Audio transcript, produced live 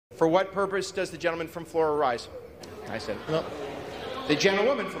For what purpose does the gentleman from Florida rise? I said, no. The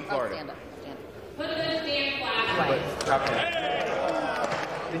gentlewoman from Florida. Stand up. Put the stand flag away.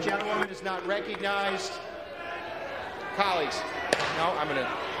 The gentlewoman is not recognized. Colleagues, no, I'm going to.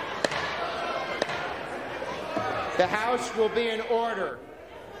 The House will be in order.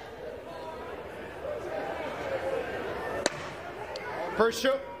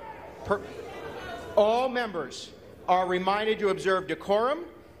 All members are reminded to observe decorum.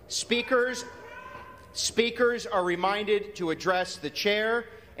 Speakers are reminded to address the chair.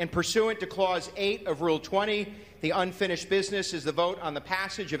 And pursuant to Clause 8 of Rule 20, the unfinished business is the vote on the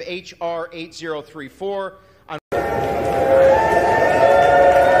passage of H.R. 8034.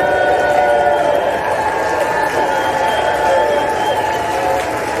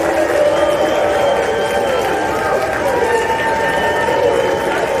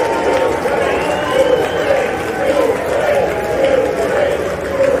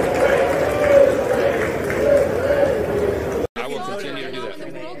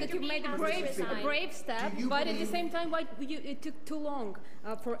 But at the same time, why it took too long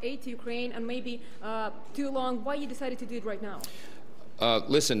for aid to Ukraine, and maybe too long? Why you decided to do it right now?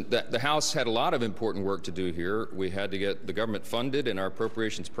 Listen, the House had a lot of important work to do here. We had to get the government funded in our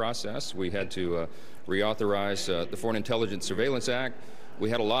appropriations process. We had to reauthorize the Foreign Intelligence Surveillance Act. We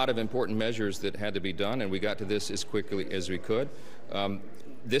had a lot of important measures that had to be done, and we got to this as quickly as we could.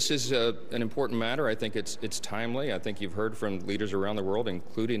 This is an important matter. I think it's timely. I think you've heard from leaders around the world,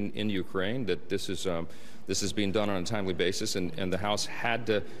 including in Ukraine, that this is being done on a timely basis, and the House had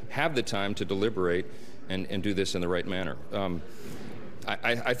to have the time to deliberate and do this in the right manner.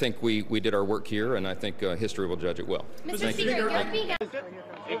 I think we did our work here, and I think history will judge it well. Mr. Speaker,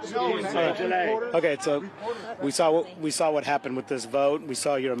 Okay, so we saw what happened with this vote. We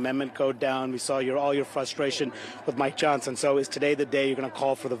saw your amendment go down. We saw all your frustration with Mike Johnson. So is today the day you're going to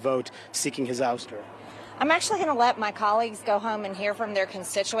call for the vote seeking his ouster? I'm actually going to let my colleagues go home and hear from their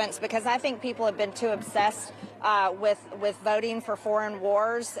constituents, because I think people have been too obsessed with voting for foreign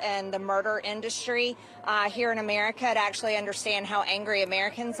wars and the murder industry here in America to actually understand how angry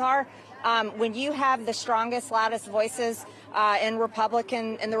Americans are. When you have the strongest, loudest voices in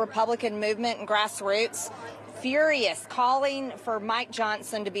the Republican movement and grassroots furious, calling for Mike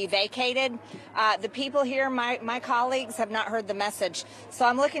Johnson to be vacated, the people here, my colleagues, have not heard the message. So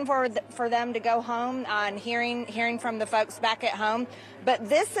I'm looking forward for them to go home and hearing from the folks back at home. But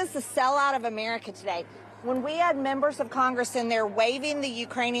this is the sellout of America today. When we had members of Congress in there waving the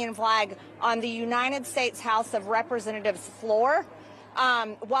Ukrainian flag on the United States House of Representatives floor,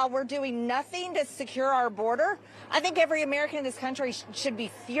 while we're doing nothing to secure our border, I think every American in this country should be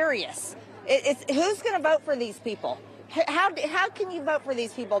furious. Who's going to vote for these people? How can you vote for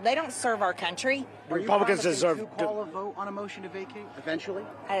these people? They don't serve our country. Republicans deserve to call a vote on a motion to vacate eventually.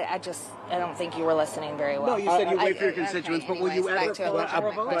 I don't think you were listening very well. No, you said you wait for your constituents, but will you ever call for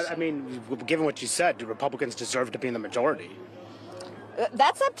a vote? But I mean, given what you said, do Republicans deserve to be in the majority?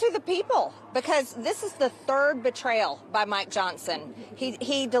 That's up to the people, because this is the third betrayal by Mike Johnson.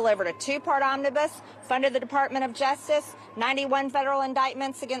 He delivered a two-part omnibus, funded the Department of Justice, 91 federal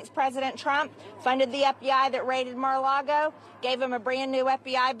indictments against President Trump, funded the FBI that raided Mar-a-Lago, gave him a brand new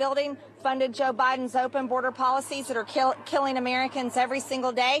FBI building, funded Joe Biden's open border policies that are killing Americans every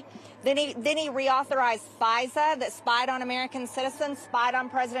single day. Then he reauthorized FISA that spied on American citizens, spied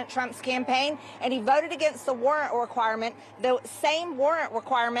on President Trump's campaign, and he voted against the warrant requirement, the same warrant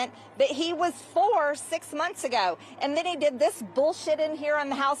requirement that he was for 6 months ago. And then he did this bullshit in here on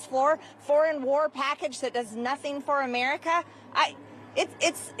the House floor, foreign war package that does nothing for America.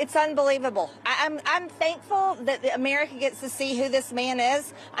 It's unbelievable. I'm thankful that America gets to see who this man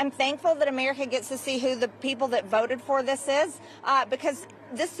is. I'm thankful that America gets to see who the people that voted for this is, because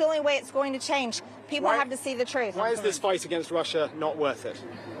this is the only way it's going to change. People have to see the truth. Why is this fight against Russia not worth it?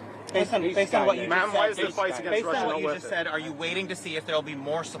 Based on what you just said, why is the fight against Russia not worth it? Are you waiting to see if there will be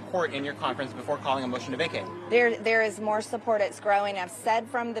more support in your conference before calling a motion to vacate? There is more support. It's growing. I've said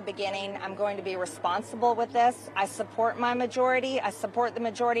from the beginning, I'm going to be responsible with this. I support my majority. I support the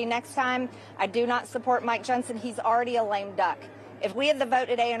majority next time. I do not support Mike Johnson. He's already a lame duck. If we had the vote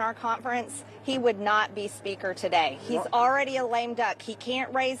today in our conference, he would not be Speaker today. He's already a lame duck. He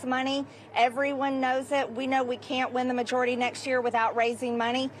can't raise money. Everyone knows it. We know we can't win the majority next year without raising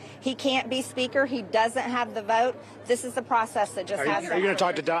money. He can't be Speaker. He doesn't have the vote. This is the process that just has to happen. Are you going to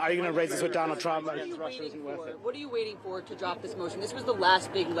talk to Are you going to raise this with Donald Trump? What are you waiting for to drop this motion? This was the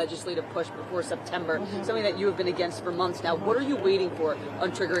last big legislative push before September, something that you have been against for months now. What are you waiting for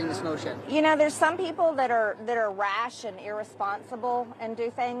on triggering this motion? You know, there's some people that are rash and irresponsible and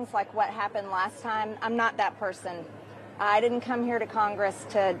do things like what happened last time. I'm not that person. I didn't come here to Congress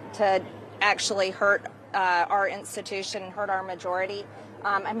to actually hurt our institution, hurt our majority.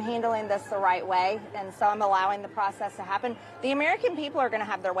 I'm handling this the right way, and so I'm allowing the process to happen. The American people are going to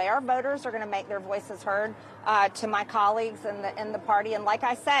have their way. Our voters are going to make their voices heard to my colleagues in the party. And like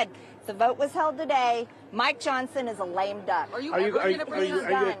I said, the vote was held today. Mike Johnson is a lame duck. Are you going to bring He's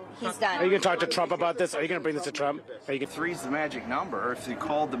done. He's done. Are you going to talk to Trump about this? Are you going to bring this to Trump? Three's the magic number. If he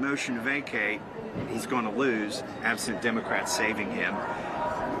called the motion to vacate, he's going to lose, absent Democrats saving him,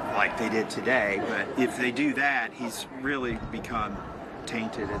 like they did today. But if they do that, he's really become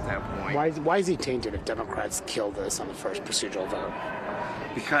tainted at that point. Why is he tainted if Democrats kill this on the first procedural vote?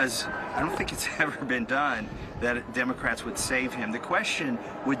 Because I don't think it's ever been done that Democrats would save him. The question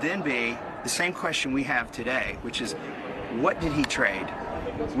would then be the same question we have today, which is, what did he trade?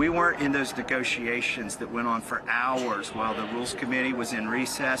 We weren't in those negotiations that went on for hours while the Rules Committee was in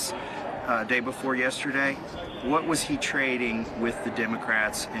recess day before yesterday. What was he trading with the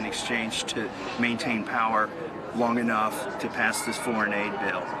Democrats in exchange to maintain power long enough to pass this foreign aid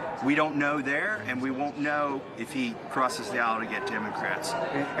bill? We don't know there, and we won't know if he crosses the aisle to get Democrats.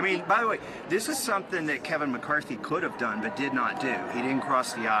 I mean, by the way, this is something that Kevin McCarthy could have done but did not do. He didn't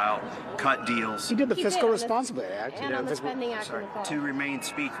cross the aisle, cut deals. He did the Fiscal Responsibility Act. And on the Spending Act. Sorry, to remain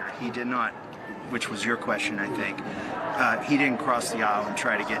Speaker. He did not, which was your question, I think. He didn't cross the aisle and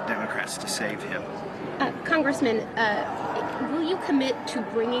try to get Democrats to save him. Congressman, will you commit to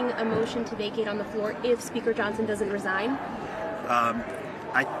bringing a motion to vacate on the floor if Speaker Johnson doesn't resign?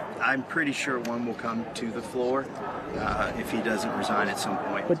 I'm pretty sure one will come to the floor if he doesn't resign at some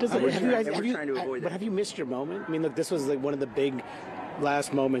point. But have you missed your moment? I mean, look, this was like one of the big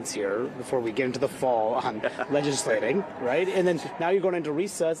last moments here before we get into the fall on legislating, right? And then now you're going into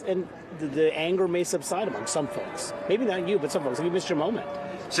recess, and the anger may subside among some folks. Maybe not you, but some folks. Have you missed your moment?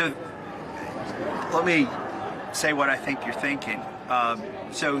 So let me say what I think you're thinking.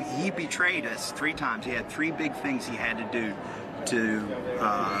 So he betrayed us 3 times. He had 3 big things he had to do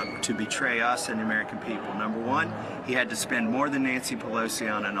to betray us and the American people. Number 1, he had to spend more than Nancy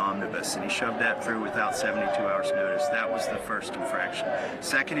Pelosi on an omnibus, and he shoved that through without 72 hours notice. That was the first infraction.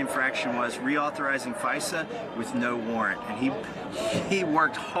 Second infraction was reauthorizing FISA with no warrant, and he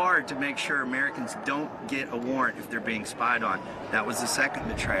worked hard to make sure Americans don't get a warrant if they're being spied on. That was the second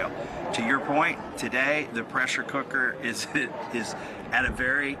betrayal. To your point, today the pressure cooker is at a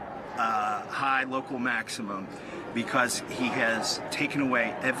very high local maximum, because he has taken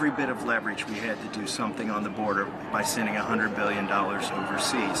away every bit of leverage we had to do something on the border by sending $100 billion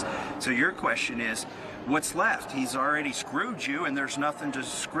overseas. So your question is, what's left? He's already screwed you, and there's nothing to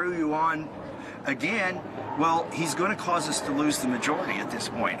screw you on again. Well, he's going to cause us to lose the majority at this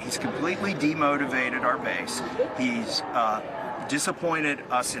point. He's completely demotivated our base. He's disappointed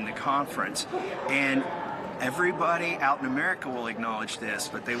us in the conference, and everybody out in America will acknowledge this,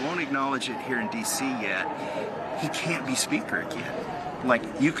 but they won't acknowledge it here in D.C. yet. He can't be Speaker again. Like,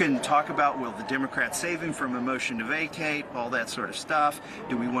 you can talk about, will the Democrats save him from a motion to vacate, all that sort of stuff.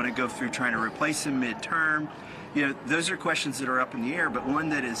 Do we want to go through trying to replace him midterm? You know, those are questions that are up in the air, but one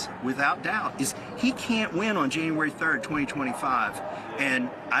that is without doubt is he can't win on January 3rd, 2025. And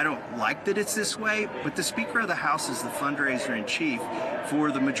I don't like that it's this way, but the Speaker of the House is the fundraiser-in-chief for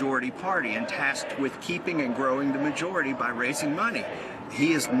the majority party and tasked with keeping and growing the majority by raising money.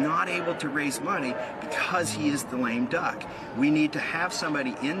 He is not able to raise money because he is the lame duck. We need to have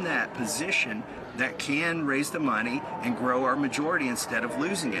somebody in that position that can raise the money and grow our majority instead of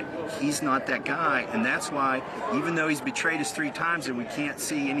losing it. He's not that guy, and that's why, even though he's betrayed us 3 times and we can't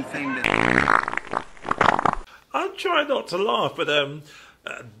see anything that... I'm trying not to laugh, but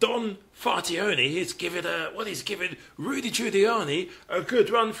Don Fartione, he's given Rudy Giuliani a good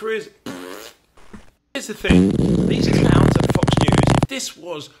run for his... Here's the thing, these clowns at Fox News, if this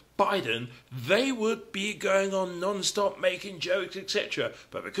was Biden, they would be going on non-stop making jokes, etc.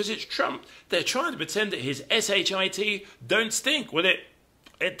 But because it's Trump, they're trying to pretend that his SHIT don't stink. Well,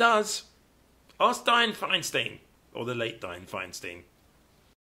 it does. Ask Dianne Feinstein, or the late Dianne Feinstein.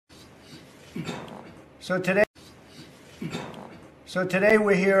 So today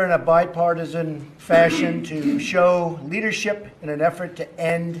we're here in a bipartisan fashion to show leadership in an effort to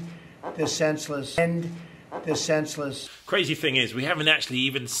end this senseless. Crazy thing is, we haven't actually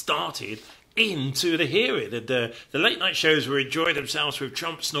even started into the hearing. The late night shows will enjoy themselves with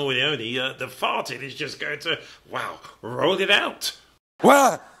Trump snoring only. The farting is just going to, wow, roll it out.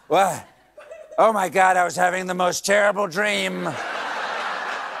 What? Oh my God, I was having the most terrible dream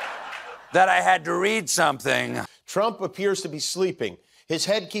that I had to read something. Trump appears to be sleeping. His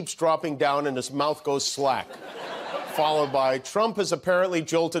head keeps dropping down and his mouth goes slack. followed by Trump is apparently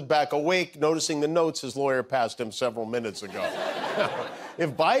jolted back awake, noticing the notes his lawyer passed him several minutes ago.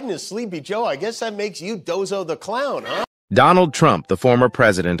 If Biden is Sleepy Joe, I guess that makes you Dozo the Clown, huh? Donald Trump, the former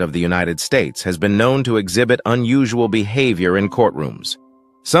president of the United States, has been known to exhibit unusual behavior in courtrooms.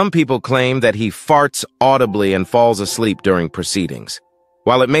 Some people claim that he farts audibly and falls asleep during proceedings.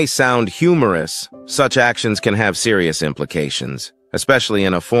 While it may sound humorous, such actions can have serious implications, especially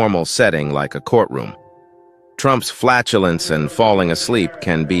in a formal setting like a courtroom. Trump's flatulence and falling asleep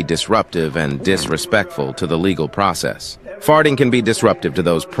can be disruptive and disrespectful to the legal process. Farting can be disruptive to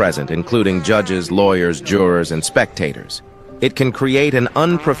those present, including judges, lawyers, jurors, and spectators. It can create an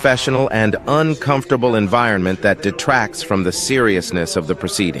unprofessional and uncomfortable environment that detracts from the seriousness of the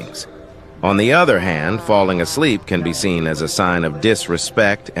proceedings. On the other hand, falling asleep can be seen as a sign of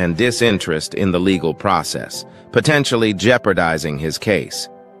disrespect and disinterest in the legal process, potentially jeopardizing his case.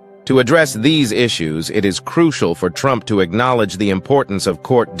 To address these issues, it is crucial for Trump to acknowledge the importance of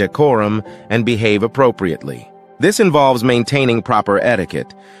court decorum and behave appropriately. This involves maintaining proper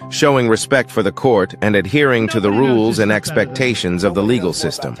etiquette, showing respect for the court, and adhering to the rules and expectations of the legal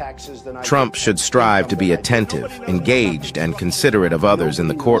system. Trump should strive to be attentive, engaged, and considerate of others in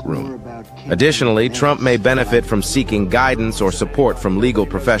the courtroom. Additionally, Trump may benefit from seeking guidance or support from legal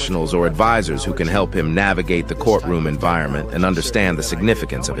professionals or advisors who can help him navigate the courtroom environment and understand the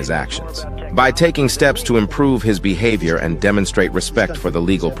significance of his actions. By taking steps to improve his behavior and demonstrate respect for the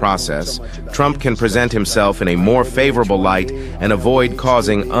legal process, Trump can present himself in a more favorable light and avoid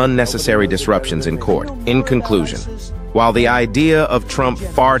causing unnecessary disruptions in court. In conclusion, while the idea of Trump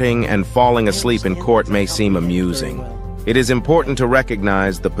farting and falling asleep in court may seem amusing, it is important to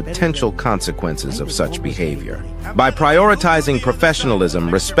recognize the potential consequences of such behavior. By prioritizing professionalism,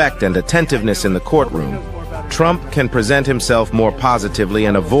 respect, and attentiveness in the courtroom, Trump can present himself more positively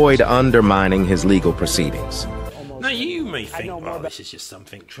and avoid undermining his legal proceedings. Now, you may think, well, this is just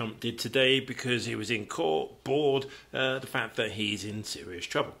something Trump did today because he was in court, bored, the fact that he's in serious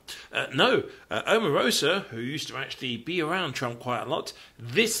trouble. No, Omarosa, who used to actually be around Trump quite a lot,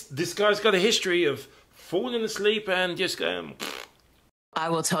 this guy's got a history of falling asleep and just going... I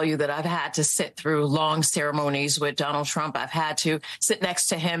will tell you that I've had to sit through long ceremonies with Donald Trump. I've had to sit next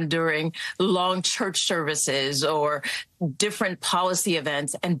to him during long church services or different policy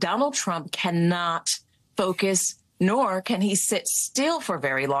events, and Donald Trump cannot focus, nor can he sit still for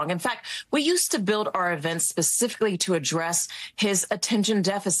very long. In fact, we used to build our events specifically to address his attention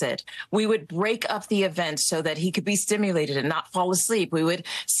deficit. We would break up the event so that he could be stimulated and not fall asleep. We would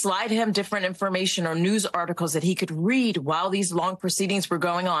slide him different information or news articles that he could read while these long proceedings were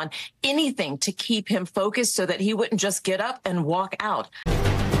going on. Anything to keep him focused so that he wouldn't just get up and walk out.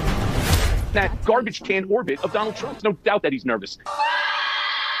 That garbage can orbit of Donald Trump. No doubt that he's nervous.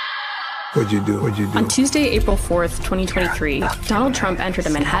 What'd you do? On Tuesday, April 4th, 2023, Donald Trump entered a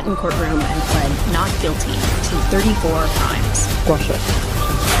Manhattan courtroom and pled not guilty to 34 crimes. Russia.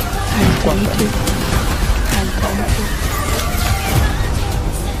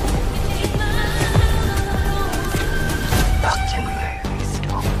 Fucking movie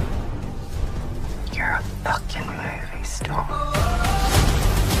star. You're a fucking movie star.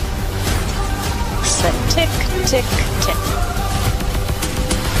 Tick, tick, tick.